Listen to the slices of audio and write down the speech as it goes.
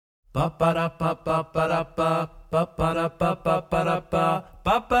Ba ba da ba ba ba da ba ba ba da ba ba ba da ba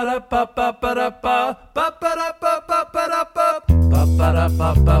ba ba da ba ba ba da ba ba ba da ba ba ba da ba ba ba da ba ba ba da ba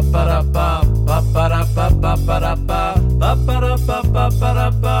ba ba da ba ba ba da ba ba ba da ba ba ba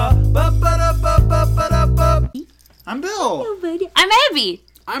da ba ba ba da ba ba ba da ba. I'm Bill. I'm Abby.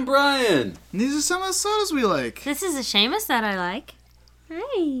 I'm Brian. And these are some of the sodas we like. This is a Seamus that I like.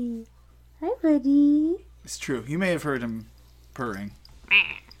 Hi. Hi, buddy. It's true. You may have heard him purring.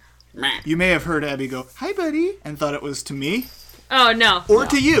 You may have heard Abby go, "Hi, buddy," and thought it was to me. Oh, no. Or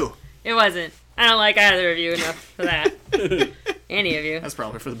to you. It wasn't. I don't like either of you enough for that. Any of you. That's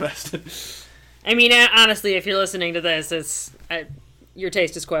probably for the best. I mean, honestly, if you're listening to this, your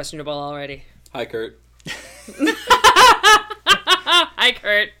taste is questionable already. Hi, Kurt. Hi,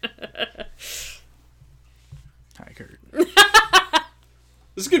 Kurt. Hi, Kurt.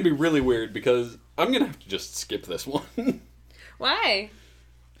 This is going to be really weird because I'm going to have to just skip this one. Why?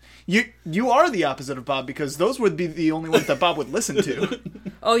 You are the opposite of Bob because those would be the only ones that Bob would listen to.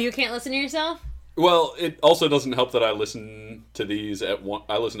 Oh, you can't listen to yourself? Well, it also doesn't help that I listen to these at one.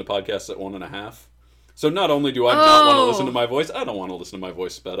 I listen to podcasts at 1.5. So not only do I not want to listen to my voice, I don't want to listen to my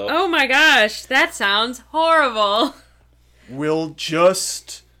voice sped up. Oh my gosh, that sounds horrible. We'll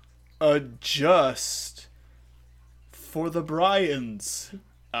just adjust for the Bryans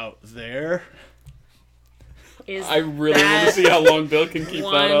out there. I really want to see how long Bill can keep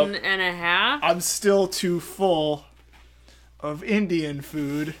that up. 1.5? I'm still too full of Indian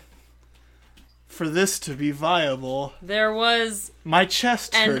food for this to be viable. There was My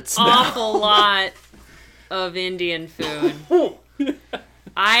chest an hurts now. awful lot of Indian food.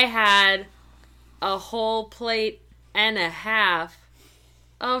 I had a whole plate and a half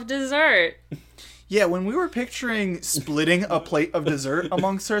of dessert. Yeah, when we were picturing splitting a plate of dessert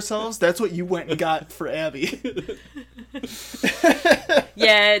amongst ourselves, that's what you went and got for Abby.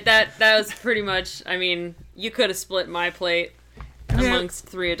 Yeah, that was pretty much, I mean, you could have split my plate amongst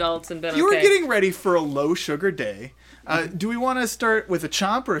 3 adults and been okay. You were getting ready for a low sugar day. Do we want to start with a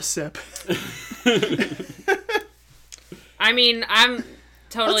chomp or a sip? I mean, I'm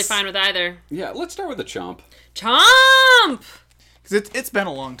totally fine with either. Yeah, let's start with a chomp. Chomp! Because it's been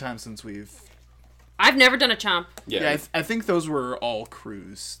a long time since we've... I've never done a chomp. Yeah, I think those were all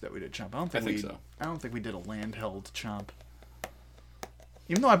cruise that we did chomp. I think so. I don't think we did a land-held chomp.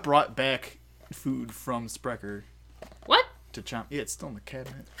 Even though I brought back food from Sprecher What? to chomp. Yeah, it's still in the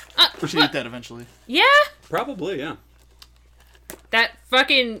cabinet. We should what? eat that eventually. Yeah? Probably, yeah. That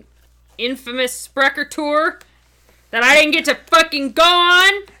fucking infamous Sprecher tour that I didn't get to fucking go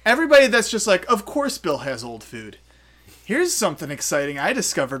on? Everybody that's just like, of course Bill has old food. Here's something exciting I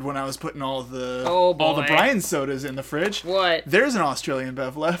discovered when I was putting all the Brian sodas in the fridge. What? There's an Australian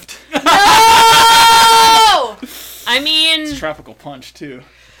bev left. No! I mean... It's tropical punch, too.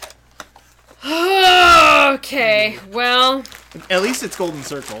 Okay, well... At least it's Golden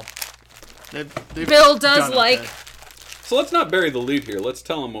Circle. They've Bill does done like... okay. So let's not bury the lead here. Let's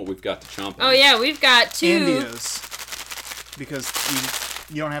tell him what we've got to chomp on. Oh yeah, we've got 2... Andios. Because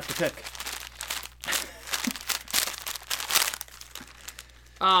you don't have to pick.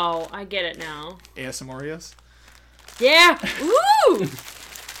 Oh, I get it now. ASMRios? Yeah! Ooh!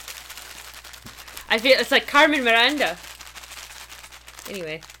 I feel it's like Carmen Miranda.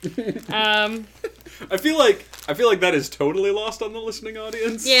 Anyway. I feel like that is totally lost on the listening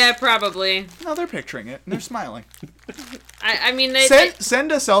audience. Yeah, probably. No, they're picturing it, and they're smiling. I mean...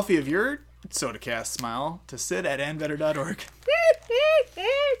 Send a selfie of your SodaCast smile to sid@anbetter.org.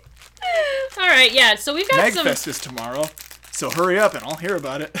 Alright, yeah, so we've got Magfest is tomorrow, so hurry up and I'll hear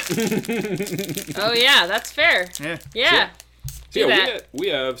about it. Oh yeah, that's fair. Yeah. Yeah. So yeah, we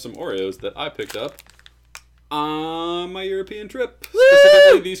have some Oreos that I picked up on my European trip. Woo!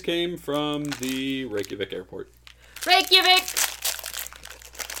 Specifically, these came from the Reykjavik airport. Reykjavik!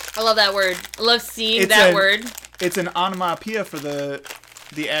 I love that word. I love seeing that word. It's an onomatopoeia for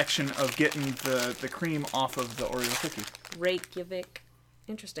the action of getting the cream off of the Oreo cookie. Reykjavik.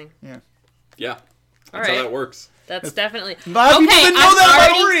 Interesting. Yeah. Yeah. That's All right. how that works. That's definitely... Bob, you didn't know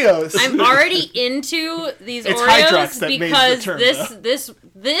that about Oreos! I'm already into these It's Oreos Hydrox that made the term,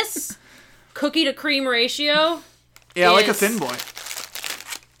 this cookie to cream ratio Yeah, like a is thin boy.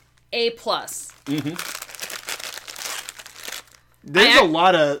 A+. Mm-hmm. There's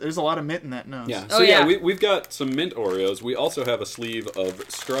a lot of mint in that nose. Yeah. Oh, So yeah. we've got some mint Oreos. We also have a sleeve of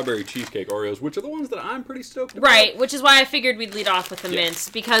strawberry cheesecake Oreos, which are the ones that I'm pretty stoked about. Right, which is why I figured we'd lead off with the mints.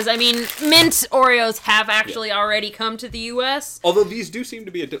 Because, I mean, mint Oreos have actually already come to the U.S. Although these do seem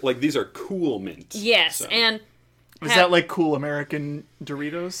to be, these are cool mint. Yes, So. and... Is that like cool American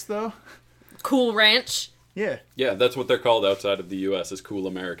Doritos, though? Cool Ranch. Yeah. Yeah, that's what they're called outside of the U.S. is Cool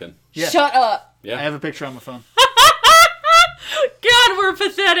American. Yeah. Shut up. Yeah. I have a picture on my phone. God, we're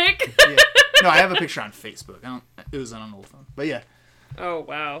pathetic. Yeah. No, I have a picture on Facebook. It was on an old phone. But yeah. Oh,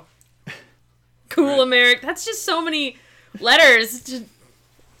 wow. Cool American. That's just so many letters.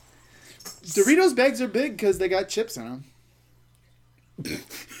 Doritos bags are big because they got chips in them.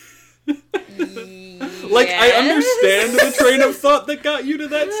 Like, I understand the train of thought that got you to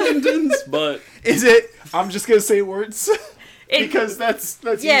that sentence, but... Is it? I'm just going to say words. Because that's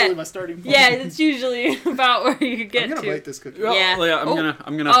usually my starting point. Yeah, it's usually about where you get to. I'm gonna bite this cookie. Well, Yeah.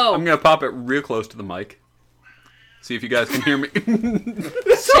 I'm gonna pop it real close to the mic. See if you guys can hear me.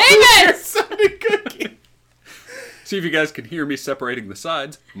 Seamus! Cookie. See if you guys can hear me separating the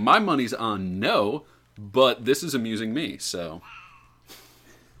sides. My money's on no, but this is amusing me, so...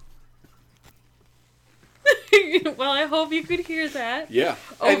 Well, I hope you could hear that. Yeah.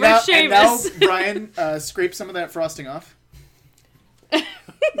 Over And Seamus. now Brian, scrape some of that frosting off.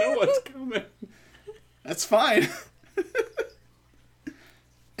 No one's coming. That's fine.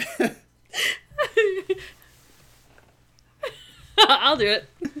 I'll do it.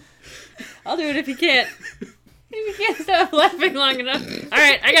 I'll do it if you can't. If you can't stop laughing long enough. All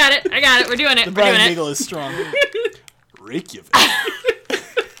right, I got it. We're doing it. The We're Brian doing Giggle is strong. Reykjavik.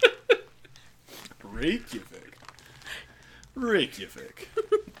 Reykjavik.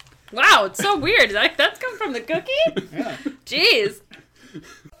 it. Wow, it's so weird. That's come from the cookie? Yeah. Jeez.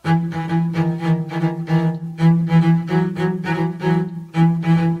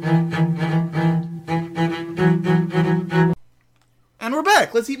 And we're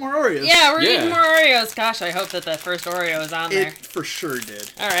back. Let's eat more Oreos. Yeah, we're Yeah. eating more Oreos. Gosh, I hope that the first Oreo is on there. It for sure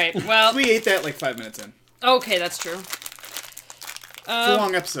did. All right, well, We ate that like 5 minutes in. okay, that's true. It's a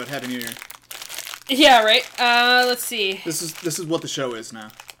long episode. Happy New Year. Yeah, right. Let's see. This is what the show is now.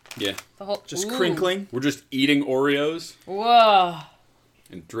 Yeah. The whole Just Ooh. crinkling. We're just eating Oreos Whoa.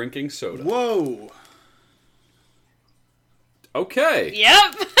 and drinking soda. Whoa. Okay.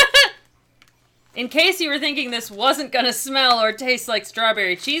 Yep. In case you were thinking this wasn't gonna smell or taste like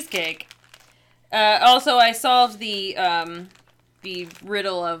strawberry cheesecake. Also, I solved the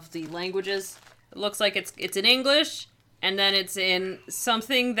riddle of the languages. It looks like it's in English, and then it's in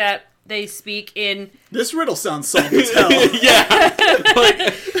something that they speak in. This riddle sounds solved as hell. Yeah.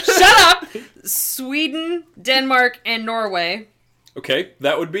 Like, Shut up! Sweden, Denmark, and Norway. okay,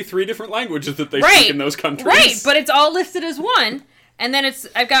 that would be 3 different languages that they Right. speak in those countries. Right, but it's all listed as one. And then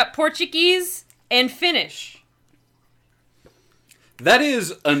I've got Portuguese and Finnish. That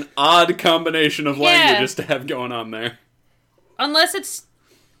is an odd combination of Yeah. languages to have going on there. Unless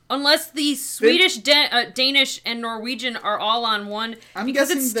the Swedish, Danish, and Norwegian are all on one, I'm because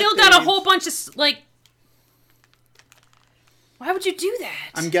guessing it's that still got a they've- whole bunch of Why would you do that?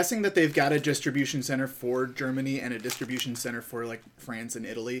 I'm guessing that they've got a distribution center for Germany and a distribution center for like France and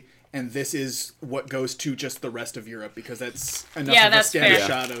Italy, and this is what goes to just the rest of Europe because that's enough Yeah, of that's a scatter fair.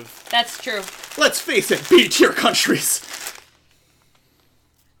 shot of. That's true. Let's face it, B-tier countries.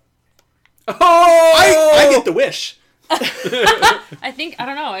 Oh! I get the wish. I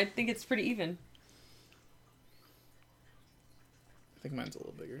don't know. I think it's pretty even. I think mine's a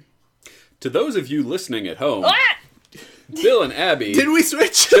little bigger. To those of you listening at home, Ah! Bill and Abby Did we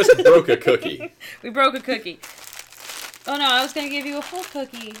switch? just broke a cookie. We broke a cookie. Oh no, I was gonna give you a full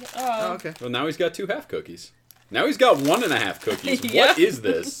cookie. Oh. Oh, okay. Well, now he's got 2 half cookies. Now he's got 1.5 cookies. Yep. What is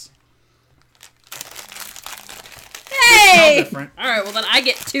this? Hey! different. Alright, well then I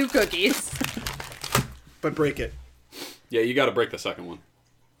get 2 cookies. But break it. Yeah, you got to break the second one.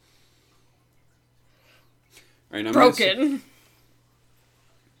 All right, now I'm gonna Broken.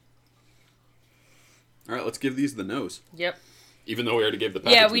 All right, let's give these the nose. Yep. Even though we already gave the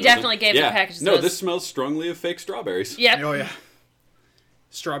package. Yeah, we nose. definitely gave the Yeah. package No, nose. this smells strongly of fake strawberries. Yep. Oh yeah.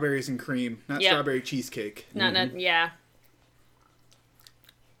 Strawberries and cream, not Yep. strawberry cheesecake. Not, yeah.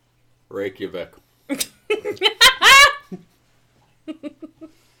 Reykjavik.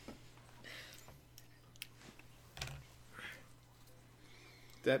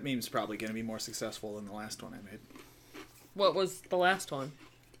 That meme's probably going to be more successful than the last one I made. What was the last one?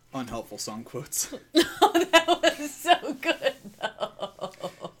 Unhelpful song quotes. That was so good.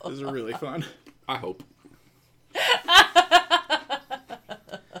 Those are really fun. I hope.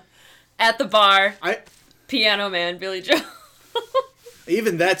 At the bar, I Piano Man, Billy Joel.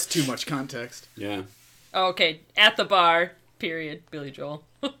 even that's too much context. Yeah. Oh, okay, at the bar, period, Billy Joel.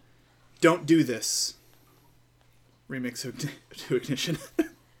 Don't do this. Remix to Ignition.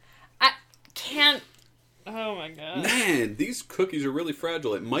 I can't. Oh my god. Man, these cookies are really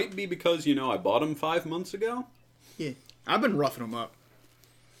fragile. It might be because, I bought them 5 months ago. Yeah, I've been roughing them up.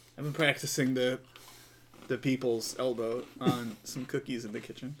 I've been practicing the the people's elbow on some cookies in the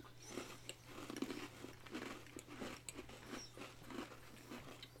kitchen.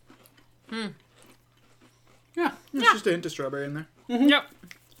 Yeah. There's just a hint of strawberry in there. Yep.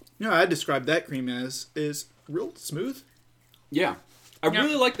 You know, I'd describe that cream as is real smooth. Yeah. I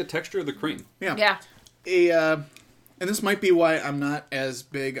really like the texture of the cream. Yeah. Yeah. And this might be why I'm not as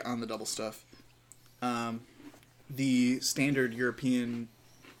big on the double stuff. The standard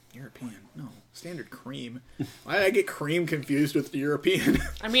standard cream. Why did I get cream confused with the European?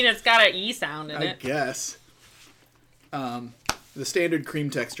 I mean, it's got an E sound in I it. guess. The standard cream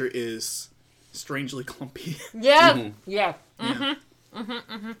texture is strangely clumpy. Yeah. Mm-hmm. Yeah. Yeah.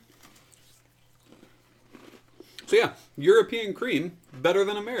 So yeah, European cream better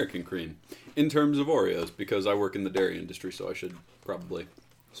than American cream in terms of Oreos, because I work in the dairy industry, so I should probably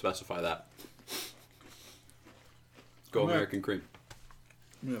specify that. Go Okay. American cream.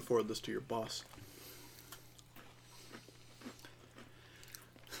 I'm going to forward this to your boss.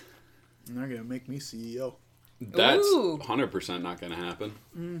 And they're going to make me CEO. That's Ooh. 100% not going to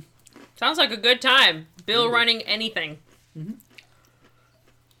happen. Sounds like a good time. Bill running anything.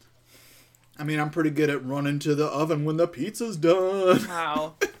 I mean, I'm pretty good at running to the oven when the pizza's done.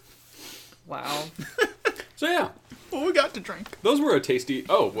 Wow. Wow. So yeah, What we got to drink? those were a tasty...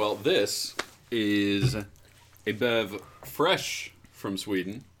 Oh, well, this is a bev fresh from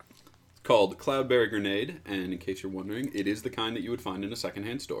Sweden called Cloudberry Grenade, and in case you're wondering, it is the kind that you would find in a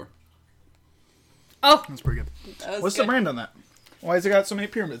secondhand store. Oh, That's pretty good. that was What's good. the brand on that? Why has it got so many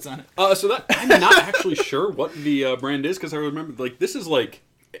pyramids on it? So that I'm not actually sure what the brand is, because I remember, like, this is like...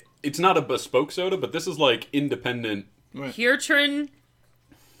 It's not a bespoke soda, but this is like independent... Hirtrin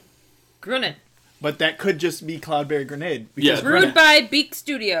Grunet. But that could just be Cloudberry Grenade. Yeah. Brewed by Beak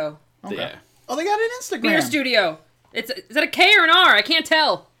Studio. Okay. Yeah. Oh, they got an Instagram. Beer Studio. Is that a K or an R? I can't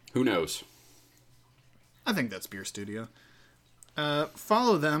tell. Who knows? I think that's Beer Studio.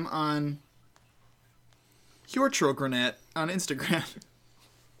 Follow them on Hjortrogranet on Instagram.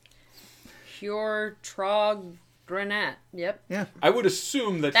 Pure Trog Granat. Yep. Yeah. I would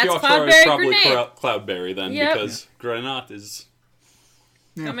assume that That's Hyokar is Cloudberry probably Grenade. Cloudberry then, Yep. because Granat is...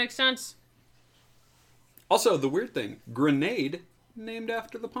 That makes sense. Also, the weird thing, grenade named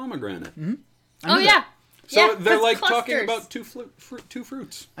after the pomegranate. Oh, yeah. So Yeah, they're that's like clusters. talking about two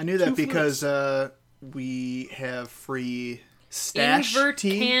fruits. I knew that Two because fruits. we have free stash Invert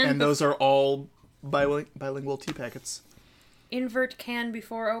tea, can and those are all bilingual tea packets. Invert can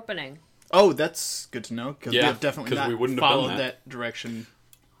before opening. Oh, that's good to know, because Yeah, we have definitely 'cause not we wouldn't have done followed that. that direction.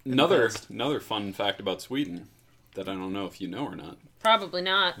 Another fun fact about Sweden that I don't know if you know or not. Probably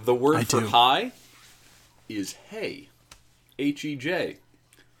not. The word I for do. high is hey. H-E-J.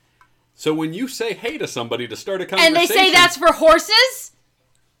 So when you say hey to somebody to start a conversation... And they say that's for horses?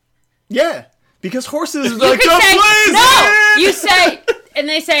 Yeah, because horses You like could to say, blaze no! it! You say, and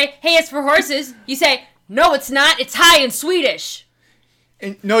they say, hey, it's for horses. You say, no, it's not. It's high in Swedish.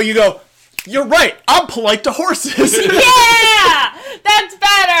 And, no, you go, you're right, I'm polite to horses. Yeah! That's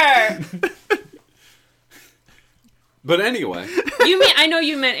better! But anyway, I know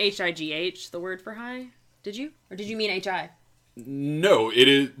you meant H-I-G-H, the word for high. Did you? Or did you mean H-I? no, it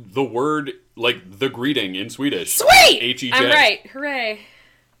is the word, like, the greeting in Swedish. Sweet! H-E-J. I'm right. Hooray.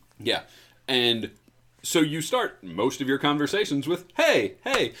 Yeah. And so you start most of your conversations with, hey,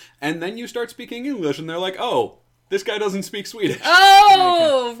 hey, and then you start speaking English, and they're like, oh, this guy doesn't speak Swedish.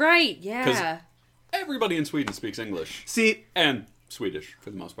 Oh, right. Yeah. Everybody in Sweden speaks English. See, And Swedish, for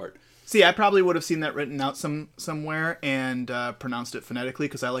the most part. I probably would have seen that written out somewhere and pronounced it phonetically,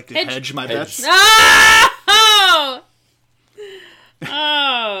 because I like to hedge my bets. Oh!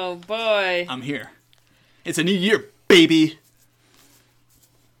 Oh, boy. I'm here. It's a new year, baby.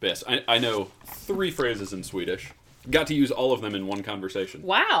 Yes, I know 3 phrases in Swedish. Got to use all of them in one conversation.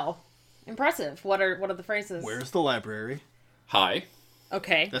 Wow. Impressive. What are the phrases? Where's the library? Hi.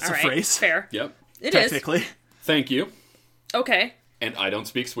 Okay. That's all a right. phrase. Fair. Yep. It is. Technically. Thank you. Okay. And I don't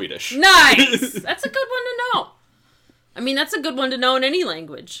speak Swedish. Nice. That's a good one to know. I mean, that's a good one to know in any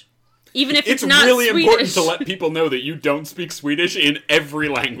language. Even if it's not really Swedish. important to let people know that you don't speak Swedish in every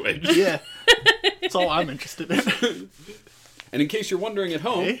language. Yeah. That's all I'm interested in. And in case you're wondering at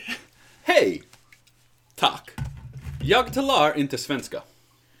home, hey, tack. Jag talar inte svenska.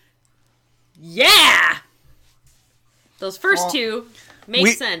 Yeah! Those first two make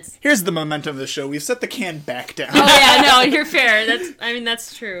sense. Here's the momentum of the show. We've set the can back down. Oh yeah, no, you're fair.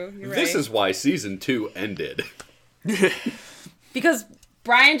 That's true. You're right. This is why season 2 ended. because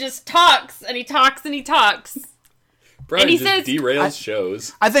Brian just talks and he talks and he talks. Brian he just says- derails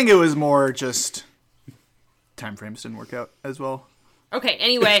shows. I think it was more just time frames didn't work out as well. Okay,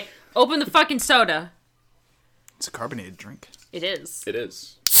 anyway, open the fucking soda. It's a carbonated drink. It is. It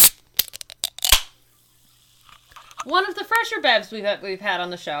is. One of the fresher bevs we've had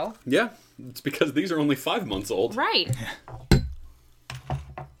on the show. Yeah, it's because these are only 5 months old. Right.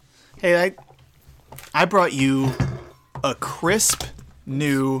 Hey, I brought you a crisp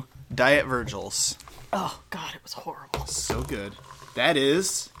new Diet Virgil's. Oh, God, it was horrible. So good. That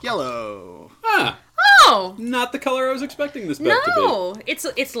is yellow. Ah, Oh! not the color I was expecting this bev to No!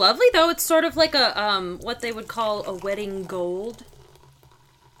 It's lovely, though. It's sort of like a, what they would call a wedding gold.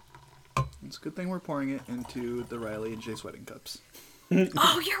 It's a good thing we're pouring it into the Riley and Jace wedding cups.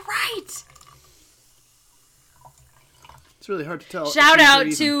 Oh, you're right! It's really hard to tell. Shout if these are out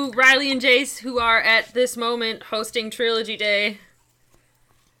even. to Riley and Jace, who are at this moment hosting Trilogy Day.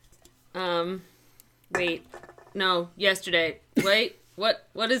 Wait. No, yesterday. Wait,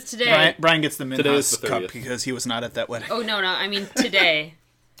 what is today? Brian gets the Today Minhouse is the cup 30th. because he was not at that wedding. Oh, no, I mean today.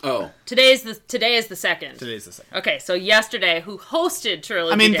 be. Oh. Today is the second. Today's the second. Okay, so yesterday, who hosted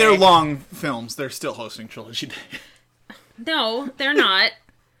Trilogy I mean, Day. they're long films. They're still hosting Trilogy Day. No, they're not.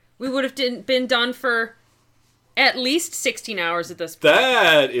 We would have been done for at least 16 hours at this point.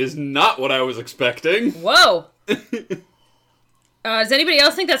 That is not what I was expecting. Whoa! Does anybody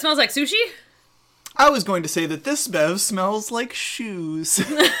else think that smells like sushi? I was going to say that this bev smells like shoes.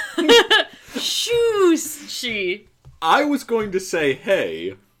 Sushi. I was going to say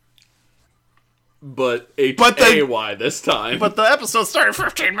hey, but But the- H-A-Y this time. But the episode started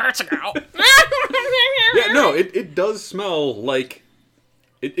 15 minutes ago. yeah, no, it does smell like...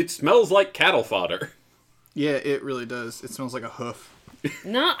 It smells like cattle fodder. Yeah, it really does. It smells like a hoof.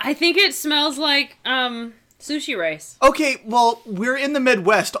 No, I think it smells like sushi rice. Okay, well, we're in the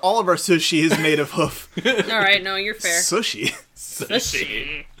Midwest. All of our sushi is made of hoof. All right, no, you're fair. Sushi.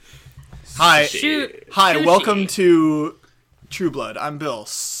 Sushi. Hi. Shoot. Hi, Sushi. welcome to True Blood. I'm Bill.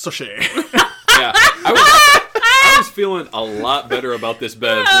 Sushi. Yeah, I was feeling a lot better about this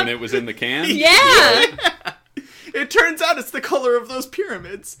bev when it was in the can. Yeah, It turns out it's the color of those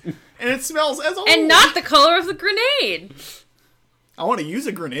pyramids. And it smells as a and not the color of the grenade. I want to use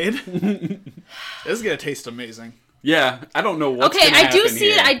a grenade. This is going to taste amazing. Yeah, I don't know what's Okay, gonna I do happen see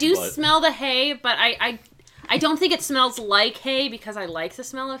here, it. I do but- smell the hay, but I don't think it smells like hay because I like the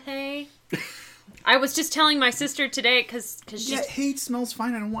smell of hay. I was just telling my sister today because she's. Yeah, hay smells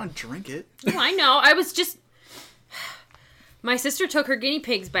fine. I don't want to drink it. Oh, I know. I was just. My sister took her guinea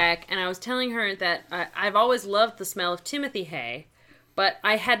pigs back, and I was telling her that I've always loved the smell of Timothy hay, but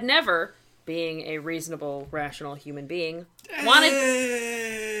I had never, being a reasonable, rational human being, wanted.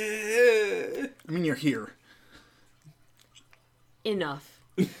 I mean, you're here. Enough.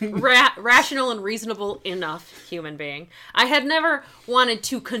 Rational and reasonable enough human being. I had never wanted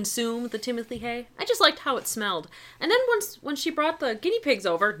to consume the Timothy hay. I just liked how it smelled. And then when she brought the guinea pigs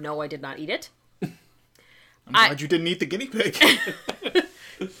over, no, I did not eat it. I'm glad you didn't eat the guinea pig.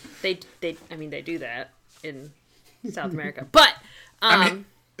 They do that in South America. But, and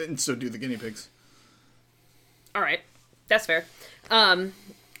so do the guinea pigs. all right, that's fair.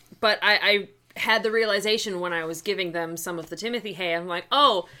 But I had the realization when I was giving them some of the Timothy hay, I'm like,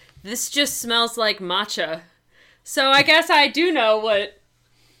 oh, this just smells like matcha. So I guess I do know what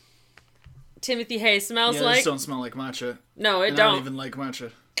Timothy hay smells Yeah, like. these don't smell like matcha. No, it And I don't. don't even like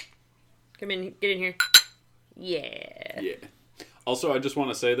matcha. Come in, get in here. Yeah. Yeah. Also, I just want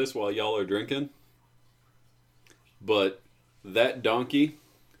to say this while y'all are drinking, but that donkey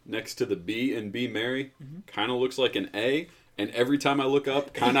next to the B and B Mary kind of looks like an A, and every time I look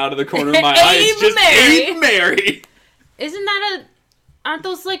up, kind of out of the corner of my eye, it's just Mary. Abe Mary. Isn't that aren't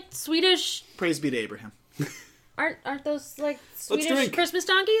those like Swedish, Praise be to Abraham. aren't those like Let's Swedish drink. Christmas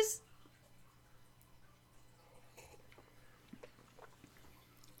donkeys?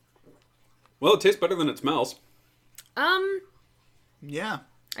 Well, it tastes better than it smells. Yeah,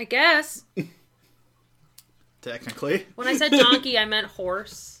 I guess. technically. When I said donkey, I meant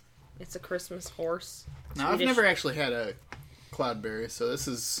horse. It's a Christmas horse. Now, I've Swedish. never actually had a Cloudberry, so this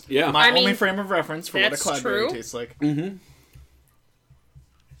is Yeah. my I mean, only frame of reference for what a that's Cloudberry true. tastes like. Mm-hmm.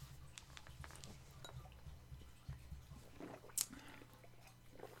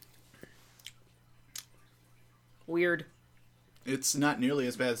 Weird. It's not nearly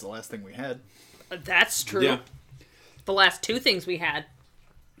as bad as the last thing we had. That's true. Yeah. The last two things we had.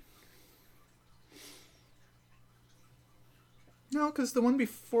 No, because the one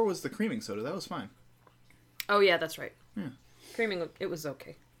before was the creaming soda. That was fine. Oh yeah, that's right. Yeah, Creaming, it was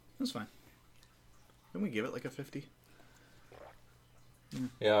okay. that was fine. Didn't we give it like a 50?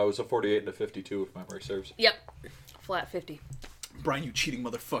 Yeah, it was a 48 and a 52 if memory serves. Yep. Flat 50. Brian, you cheating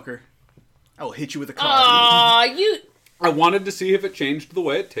motherfucker. I will hit you with a car. Aw, you... I wanted to see if it changed the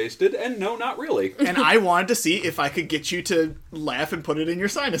way it tasted, and no, not really. And I wanted to see if I could get you to laugh and put it in your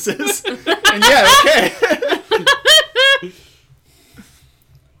sinuses. And yeah, okay.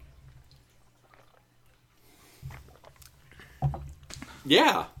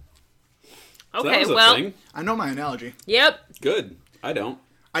 Yeah. So that Okay, was a well, thing. I know my analogy. yep. Good. I don't.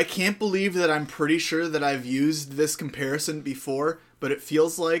 I can't believe that I'm pretty sure that I've used this comparison before, but it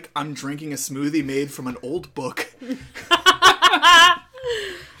feels like I'm drinking a smoothie made from an old book.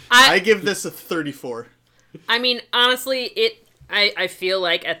 I give this a 34. I mean, honestly, I feel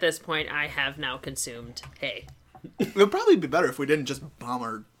like at this point I have now consumed hay. It would probably be better if we didn't just bomb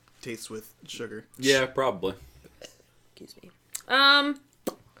our tastes with sugar. Yeah, probably. Excuse me. Yeah,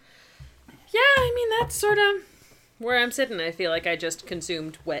 I mean, that's sort of where I'm sitting. I feel like I just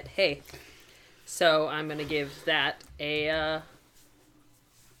consumed wet hay. So I'm going to give that a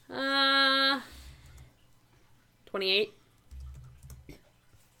 28.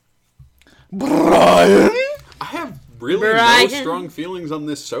 Brian? I have really no Brian. strong feelings on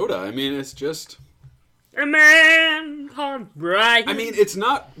this soda. I mean, it's just... A man called Brian. I mean, it's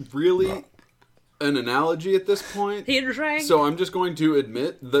not really an analogy at this point. He drank. So I'm just going to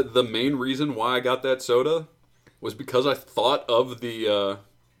admit that the main reason why I got that soda was because I thought of the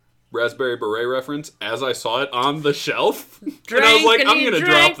Raspberry Beret reference as I saw it on the shelf. And I was like, and I'm he going to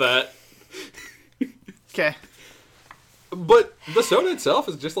drank. drop that. Okay. But the soda itself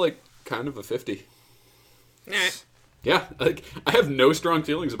is just like kind of a 50. Alright. Yeah, like I have no strong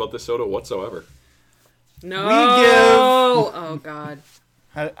feelings about this soda whatsoever. No. We give- Oh, God.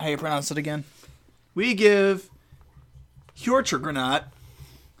 How you pronounce it again? We give Hjortregranat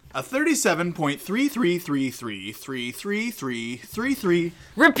a 37.33333333.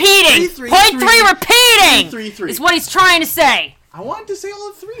 Repeating! Three, Point three, three repeating! three. Is what he's trying to say. I wanted to say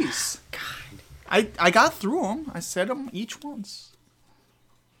all the threes. God. I got through them. I said them each once.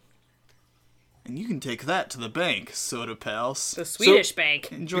 And you can take that to the bank, soda pals. The Swedish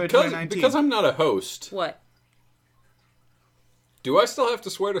bank. Enjoy Because 2019. because I'm not a host, What? do I still have to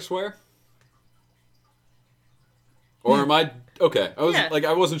swear? Or am I okay? I was Yeah. like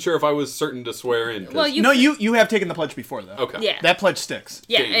I wasn't sure if I was certain to swear in. 'cause- Well, you... No, you have taken the pledge before, though. okay. Yeah. That pledge sticks.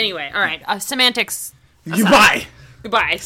 Yeah, Game. anyway. All right. Semantics. You buy. Goodbye.